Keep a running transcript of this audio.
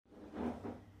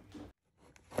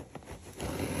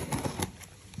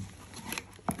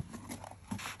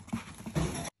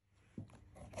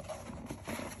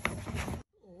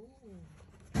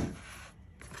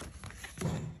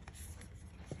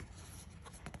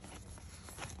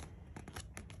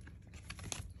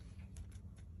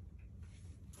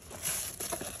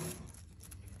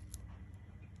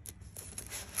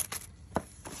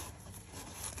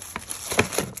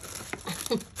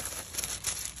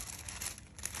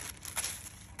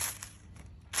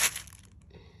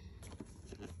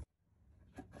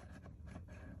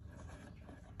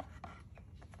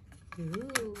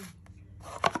Ooh.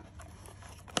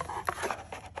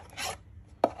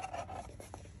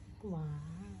 Wow.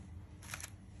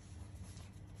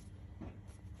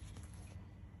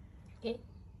 Okay.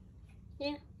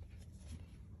 Yeah.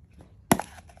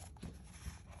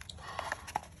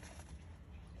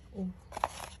 Ooh.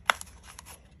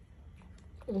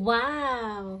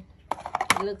 Wow.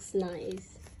 It looks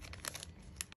nice.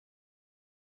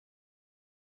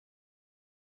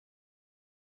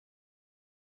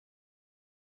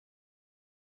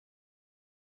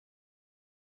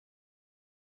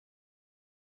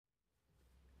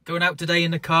 Going out today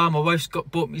in the car. My wife's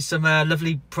bought me some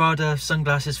lovely Prada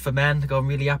sunglasses for men. I'm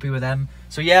really happy with them.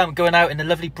 So yeah, I'm going out in the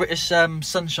lovely British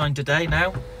sunshine today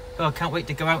now. Oh, I can't wait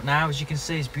to go out now. As you can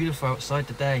see, it's beautiful outside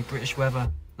today. British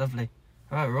weather, lovely.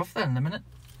 All right, we're off then in a minute.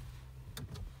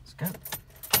 Let's go.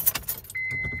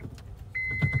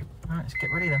 All right, let's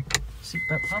get ready then.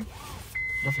 Seatbelts on.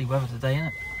 Lovely weather today, isn't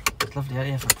it? It's lovely out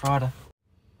here for Prada.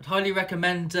 I'd highly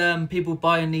recommend people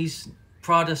buying these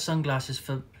Prada sunglasses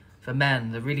for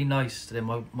men. They're really nice.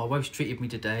 My wife's treated me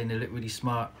today and they look really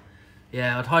smart.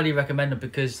 Yeah, I'd highly recommend them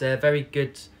because they're very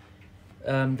good.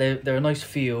 They're a nice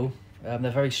feel. They're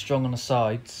very strong on the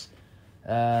sides.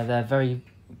 They're very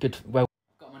good. Well,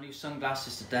 got my new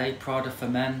sunglasses today, Prada for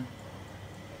men.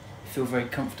 Feel very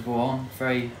comfortable on,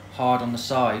 very hard on the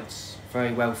sides,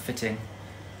 very well fitting.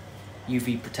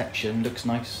 UV protection, looks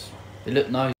nice. They look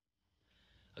nice.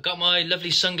 I got my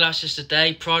lovely sunglasses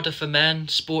today, Prada for men,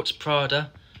 sports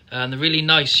Prada. They're really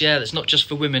nice, yeah. It's not just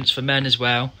for women, it's for men as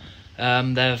well.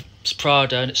 They're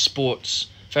Prada and it's sports.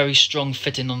 Very strong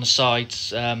fitting on the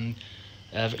sides.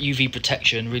 UV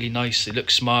protection, really nice. They look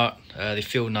smart. They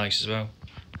feel nice as well.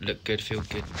 Look good, feel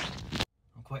good.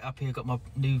 I'm quite happy I got my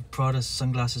new Prada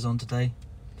sunglasses on today.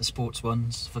 The sports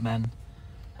ones for men.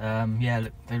 Yeah,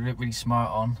 they look really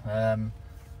smart on.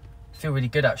 Feel really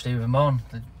good actually with them on.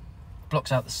 It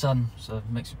blocks out the sun, so it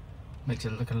makes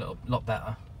it look a lot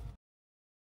better.